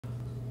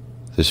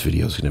This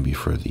video is going to be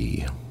for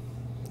the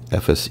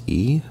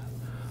FSE,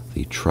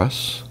 the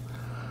Truss.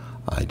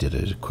 I did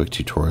a quick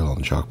tutorial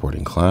on chalkboard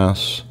in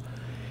class,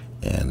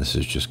 and this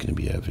is just going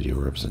to be a video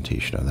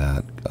representation of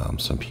that.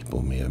 Some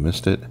people may have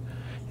missed it,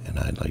 and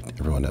I'd like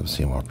everyone to have the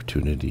same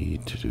opportunity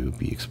to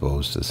be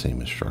exposed to the same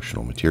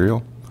instructional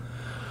material.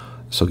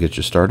 So get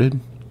you started.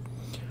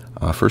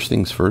 First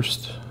things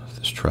first,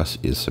 this truss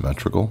is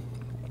symmetrical,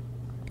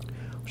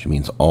 which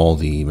means all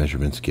the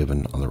measurements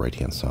given on the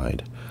right-hand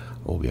side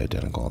will be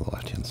identical on the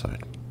left-hand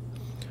side.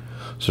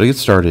 So to get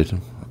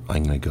started,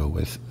 I'm going to go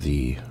with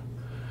the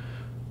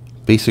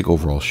basic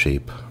overall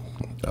shape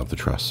of the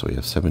truss. So we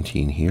have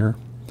 17 here,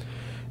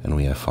 and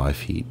we have 5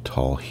 feet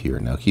tall here.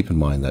 Now keep in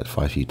mind that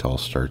 5 feet tall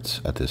starts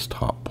at this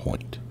top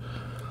point.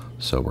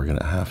 So we're going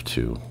to have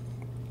to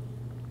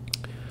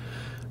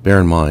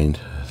bear in mind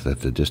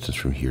that the distance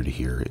from here to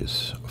here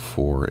is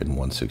 4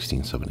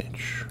 1/16 of an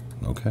inch.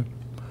 Okay?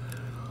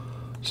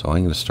 So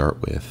I'm going to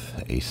start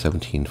with a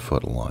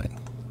 17-foot line.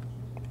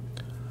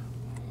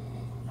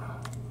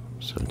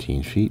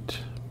 17 feet.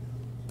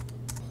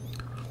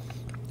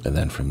 And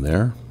then from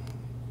there,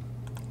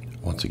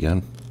 once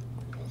again,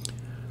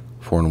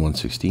 4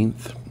 1/16.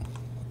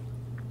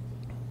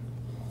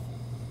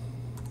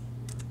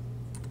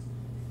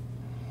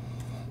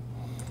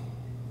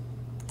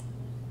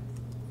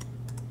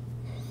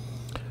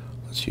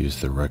 Let's use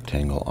the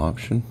rectangle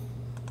option.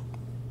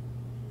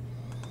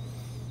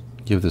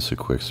 Give this a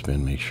quick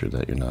spin, make sure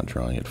that you're not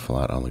drawing it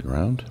flat on the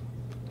ground.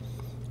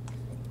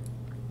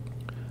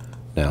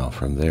 Now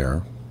from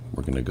there,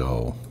 we're going to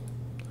go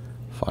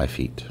 5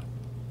 feet.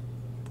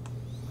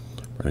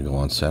 We're going to go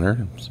on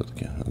center, so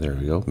there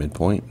we go,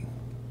 midpoint,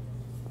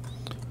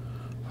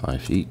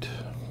 5 feet.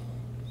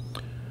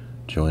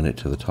 Join it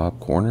to the top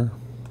corner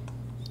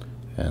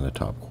and the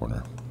top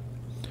corner.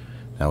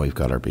 Now we've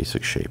got our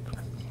basic shape.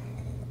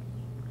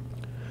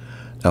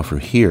 Now from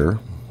here,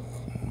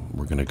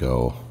 we're going to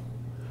go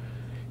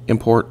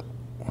import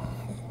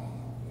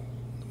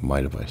my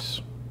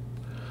device.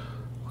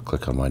 I'll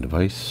click on my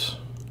device.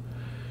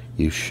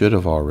 You should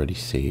have already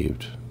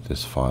saved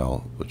this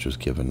file which was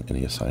given in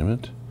the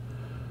assignment,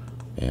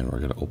 and we're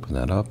going to open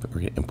that up.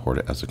 We're going to import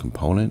it as a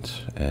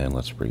component, and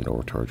let's bring it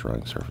over to our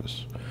drawing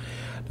surface.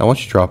 Now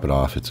once you drop it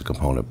off, it's a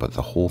component, but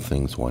the whole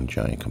thing's one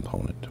giant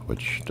component,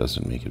 which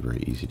doesn't make it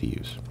very easy to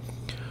use.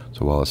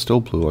 So while it's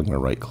still blue, I'm going to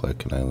right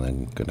click, and I'm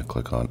then going to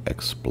click on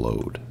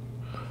explode.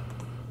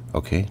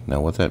 Okay, now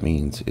what that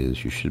means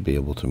is you should be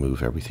able to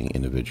move everything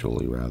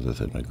individually rather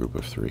than a group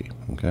of 3.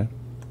 Okay,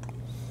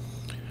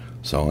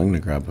 so I'm going to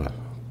grab a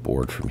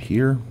board from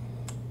here,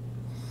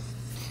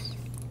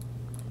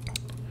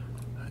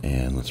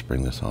 and let's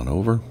bring this on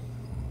over,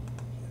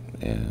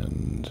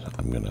 and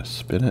I'm going to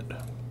spin it,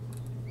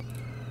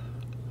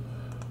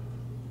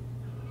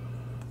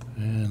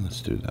 and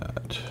let's do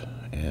that,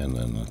 and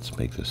then let's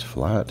make this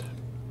flat.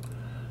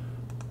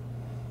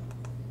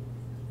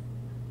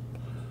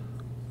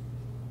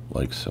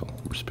 Like so.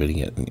 We're spinning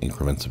it in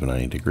increments of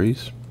 90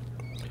 degrees.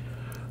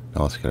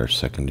 Now let's get our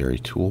secondary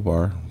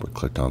toolbar. We're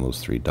clicked on those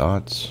 3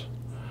 dots,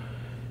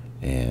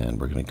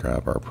 and we're going to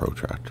grab our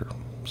protractor.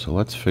 So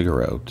let's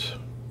figure out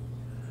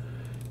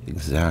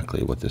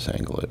exactly what this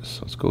angle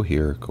is. Let's go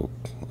here,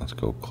 let's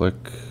go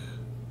click.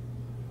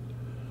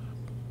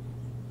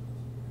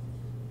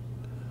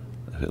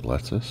 If it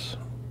lets us.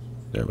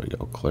 There we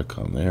go, click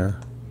on there.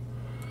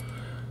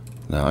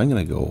 Now I'm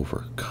going to go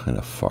over kind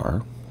of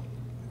far.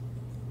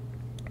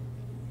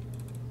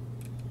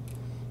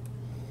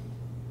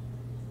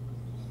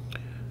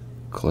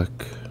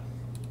 Click,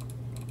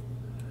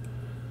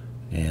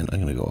 and I'm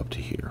going to go up to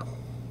here.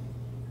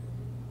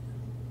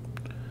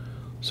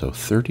 So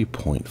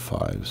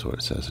 30.5 is what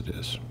it says it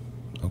is.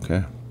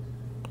 Okay,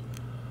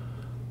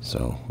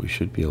 so we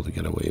should be able to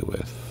get away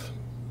with.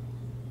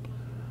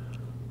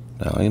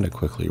 Now I'm going to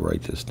quickly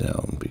write this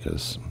down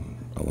because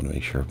I want to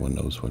make sure everyone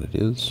knows what it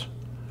is.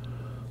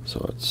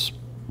 So it's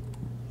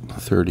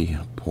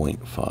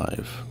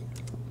 30.5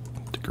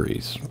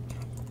 degrees.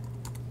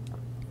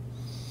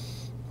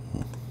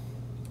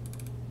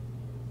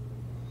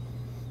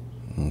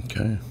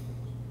 Okay,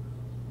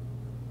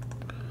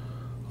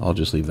 I'll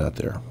just leave that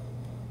there.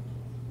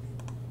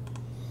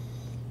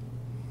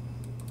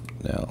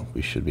 Now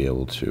we should be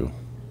able to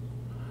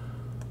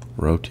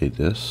rotate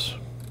this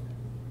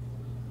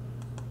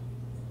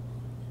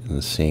in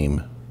the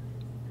same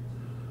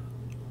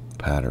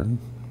pattern.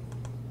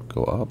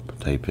 Go up,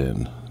 type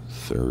in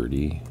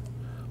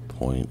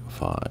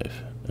 30.5,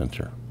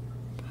 enter.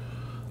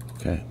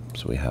 Okay,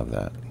 so we have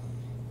that.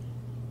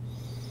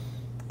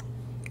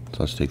 So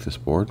let's take this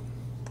board.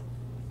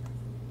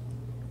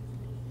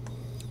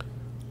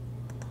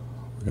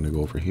 We're going to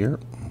go over here,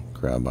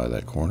 grab by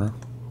that corner.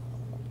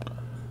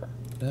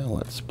 Now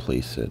let's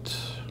place it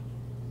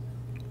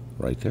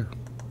right there.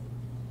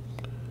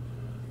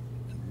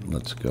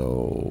 Let's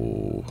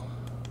go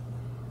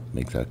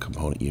make that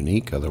component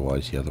unique,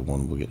 otherwise the other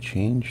one will get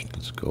changed.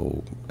 Let's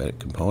go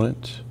edit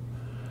component.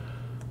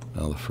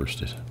 Now the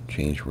first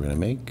change we're going to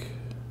make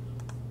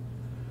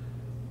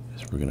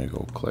is we're going to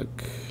go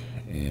click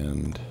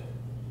and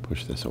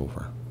push this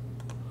over.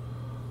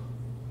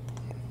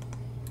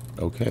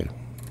 Okay,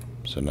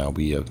 so now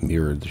we have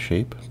mirrored the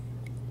shape.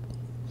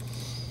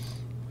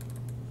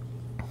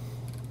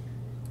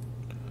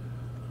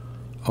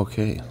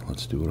 Okay,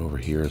 let's do it over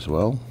here as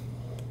well.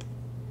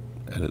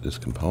 Edit this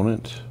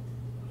component.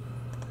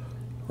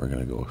 We're going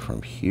to go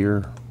from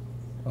here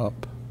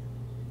up.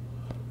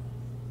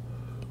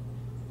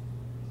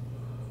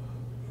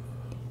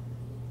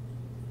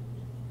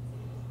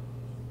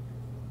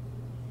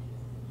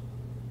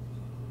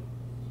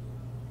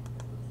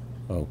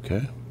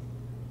 Okay.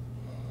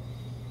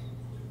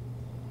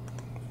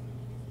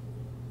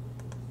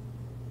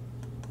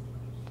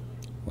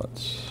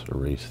 Let's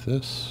erase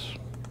this.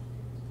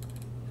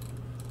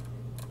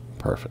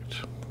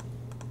 Perfect.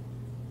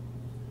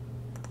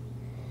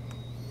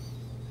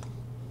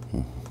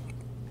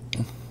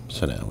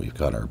 So now we've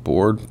got our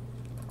board.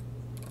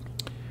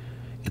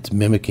 It's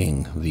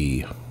mimicking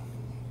the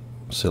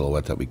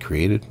silhouette that we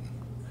created.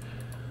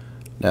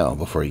 Now,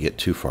 before you get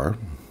too far,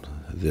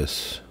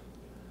 this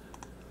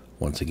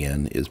once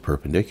again is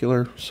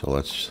perpendicular. So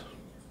let's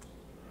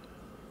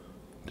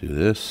do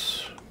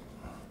this.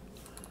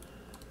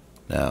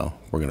 Now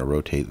we're going to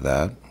rotate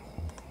that.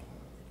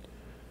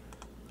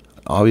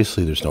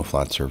 Obviously there's no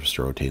flat surface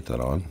to rotate that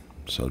on,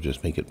 so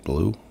just make it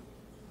blue.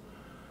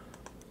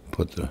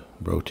 Put the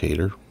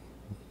rotator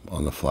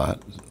on the flat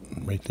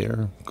right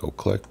there, go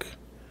click,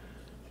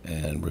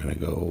 and we're going to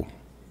go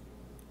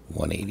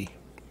 180.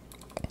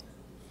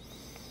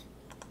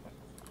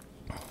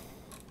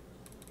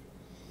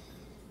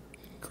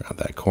 Grab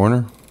that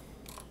corner,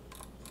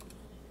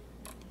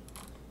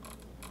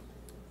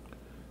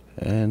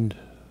 and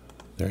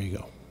there you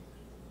go.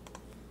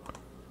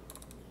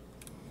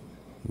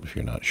 If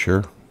you're not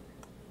sure,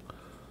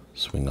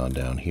 swing on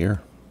down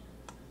here,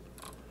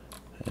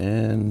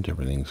 and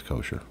everything's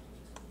kosher.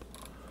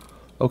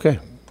 Okay,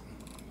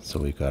 so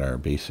we've got our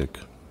basic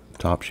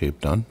top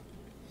shape done.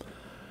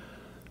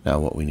 Now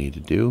what we need to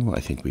do, I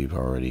think we've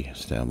already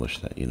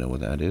established that you know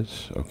what that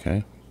is.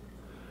 Okay.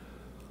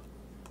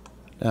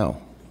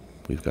 Now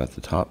we've got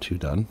the top two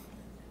done.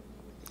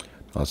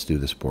 Let's do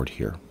this board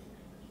here.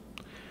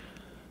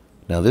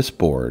 Now this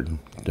board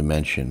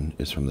dimension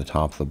is from the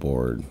top of the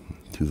board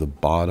to the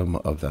bottom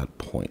of that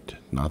point,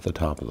 not the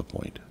top of the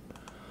point.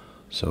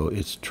 So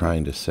it's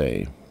trying to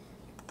say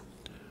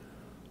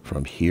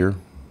from here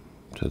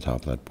to the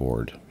top of that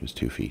board is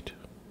 2 feet.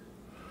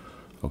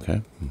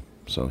 Okay,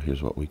 so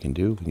here's what we can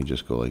do. We can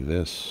just go like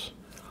this.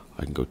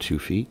 I can go 2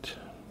 feet.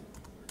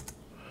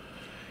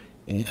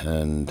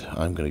 And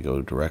I'm going to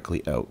go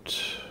directly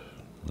out,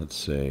 let's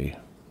say,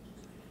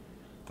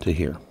 to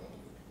here.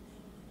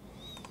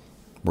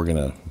 We're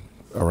going to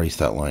erase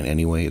that line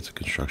anyway. It's a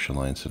construction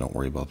line, so don't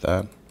worry about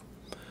that.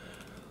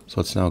 So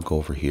let's now go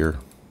over here,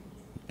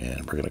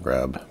 and we're going to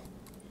grab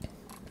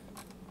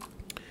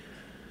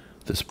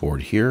this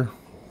board here.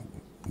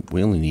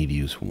 We only need to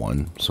use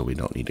one, so we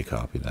don't need to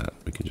copy that.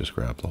 We can just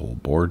grab the whole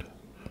board,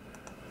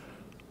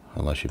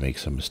 unless you make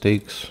some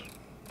mistakes.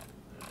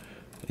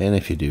 And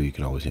if you do, you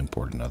can always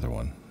import another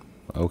one.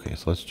 Okay,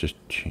 so let's just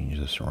change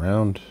this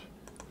around.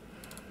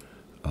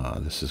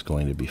 This is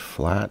going to be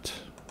flat,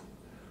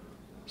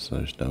 so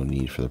there's no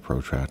need for the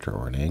protractor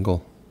or an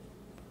angle.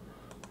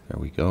 There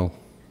we go.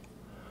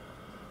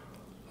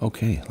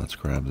 Okay, let's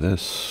grab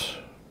this.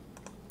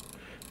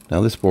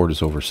 Now this board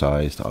is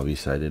oversized.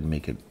 Obviously I didn't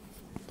make it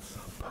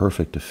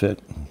perfect to fit.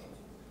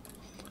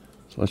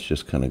 So let's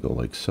just kind of go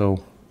like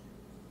so.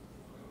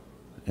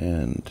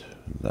 And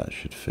that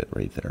should fit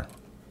right there.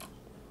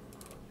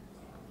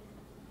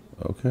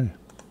 Okay.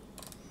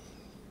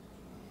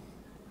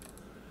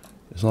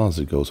 As long as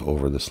it goes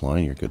over this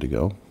line, you're good to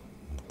go.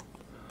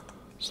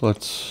 So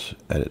let's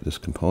edit this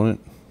component.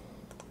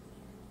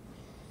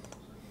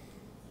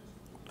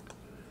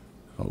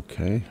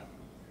 Okay.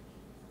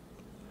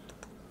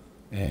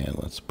 And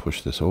let's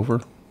push this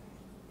over.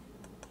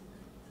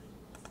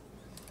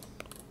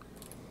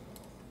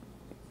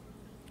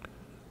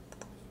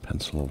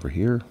 Pencil over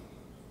here.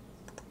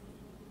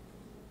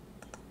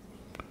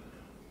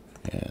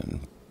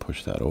 And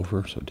push that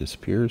over so it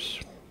disappears.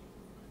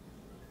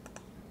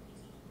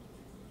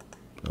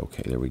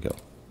 Okay, there we go.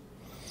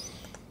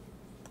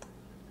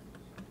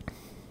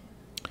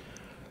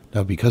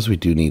 Now, because we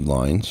do need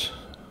lines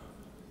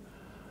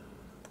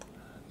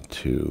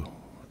to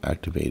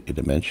activate a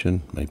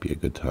dimension, might be a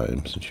good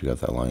time since you got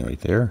that line right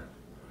there.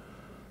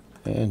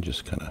 And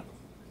just kind of,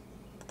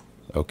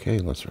 okay,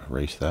 let's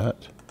erase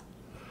that.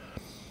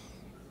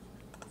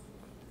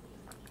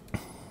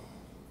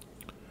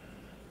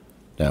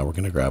 Now we're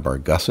going to grab our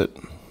gusset.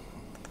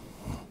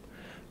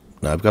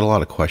 Now I've got a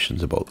lot of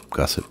questions about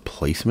gusset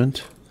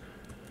placement.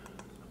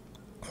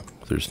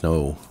 There's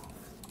no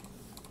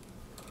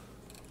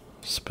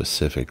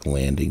specific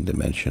landing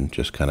dimension,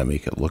 just kind of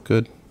make it look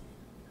good.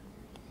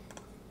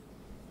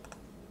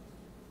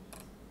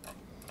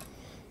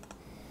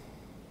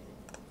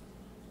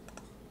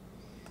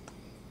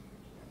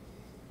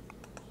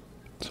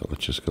 So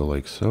let's just go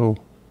like so.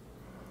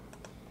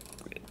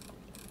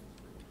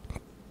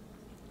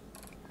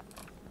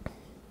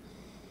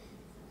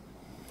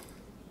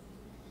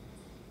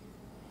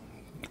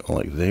 go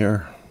like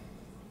there.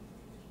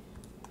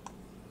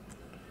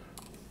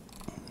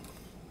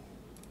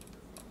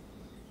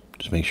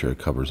 Just make sure it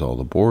covers all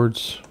the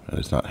boards and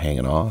it's not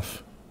hanging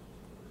off.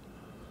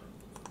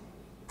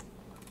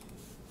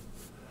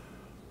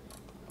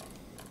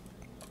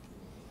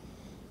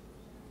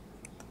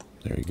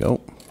 There you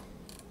go.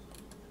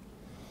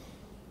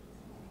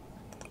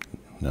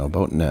 Now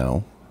about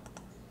now,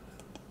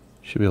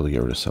 should be able to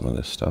get rid of some of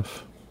this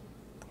stuff.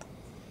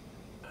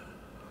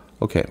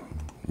 Okay,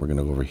 we're going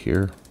to go over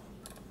here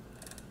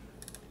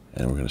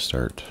and we're going to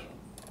start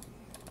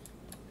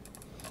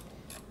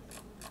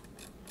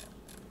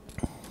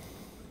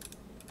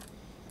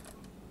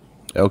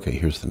okay,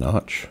 here's the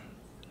notch.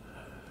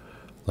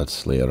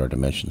 Let's lay out our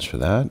dimensions for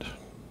that.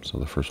 So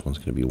the first one's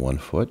going to be 1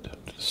 foot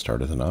to the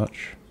start of the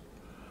notch.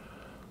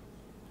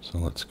 So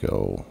let's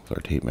go with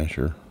our tape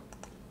measure.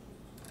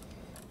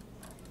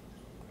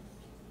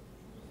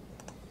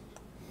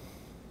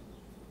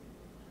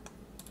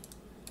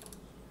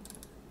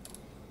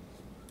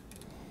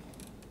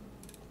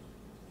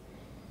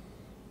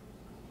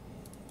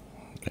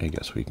 I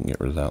guess we can get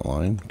rid of that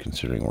line,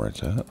 considering where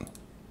it's at.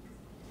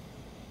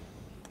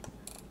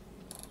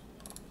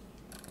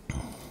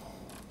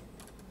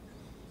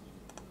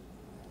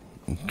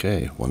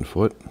 Okay, 1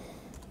 foot.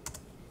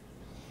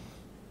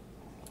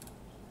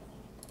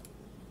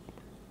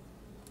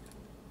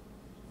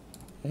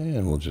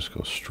 And we'll just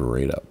go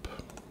straight up.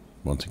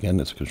 Once again,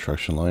 it's a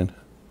construction line.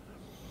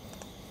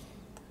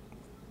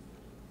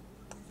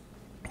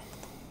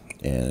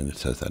 And it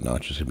says that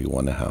notch is going to be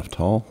 1.5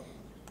 tall.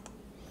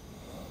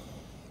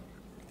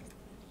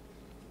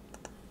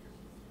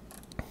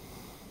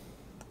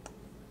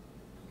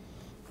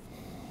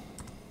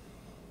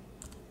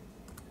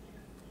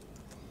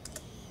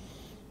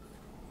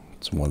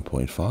 It's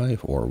 1.5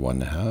 or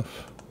 1.5.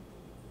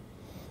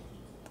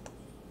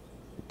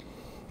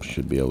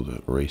 Should be able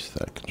to erase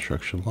that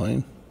construction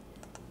line.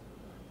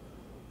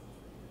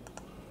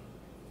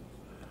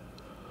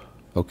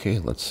 Okay,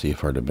 let's see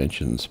if our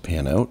dimensions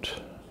pan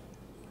out.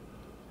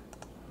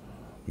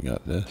 We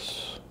got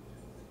this.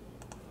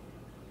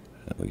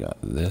 And we got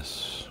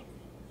this.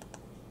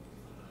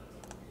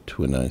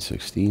 2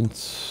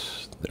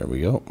 9/16. There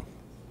we go.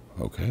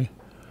 Okay.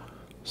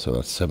 So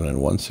that's 7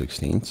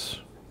 1/16.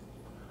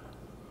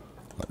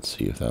 Let's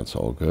see if that's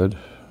all good.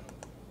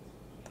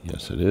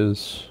 Yes, it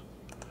is.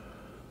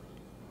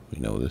 We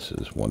know this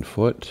is 1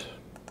 foot.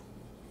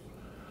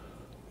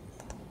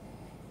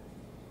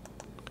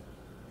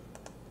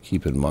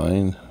 Keep in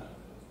mind,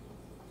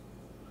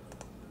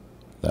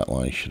 that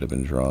line should have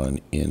been drawn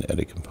in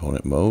edit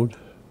component mode.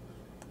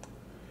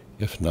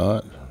 If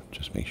not,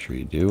 just make sure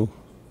you do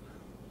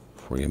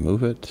before you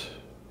move it.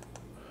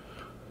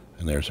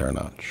 And there's our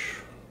notch.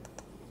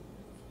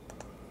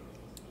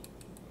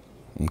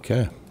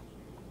 Okay.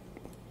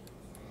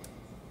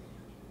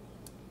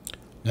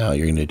 Now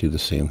you're going to do the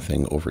same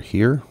thing over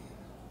here,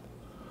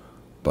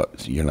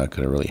 but you're not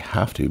going to really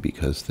have to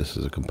because this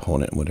is a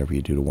component. Whatever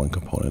you do to one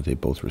component, they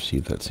both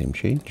receive that same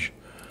change.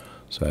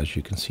 So as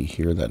you can see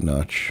here, that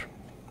notch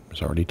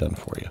is already done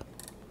for you.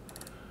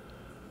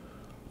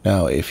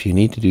 Now, if you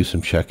need to do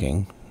some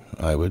checking,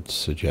 I would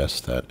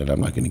suggest that, and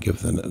I'm not going to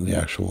give the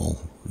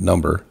actual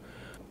number,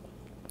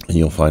 and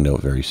you'll find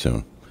out very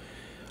soon.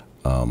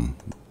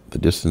 The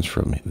distance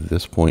from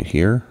this point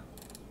here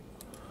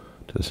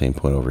to the same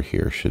point over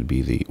here should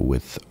be the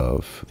width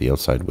of the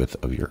outside width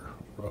of your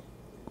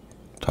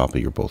top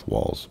of your both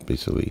walls,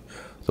 basically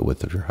the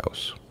width of your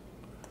house.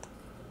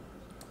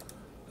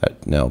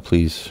 Now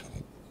please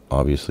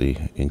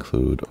obviously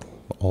include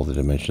all the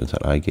dimensions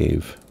that I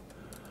gave,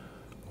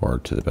 or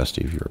to the best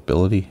of your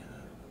ability,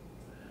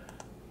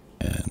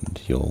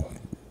 and you'll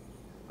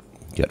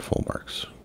get full marks.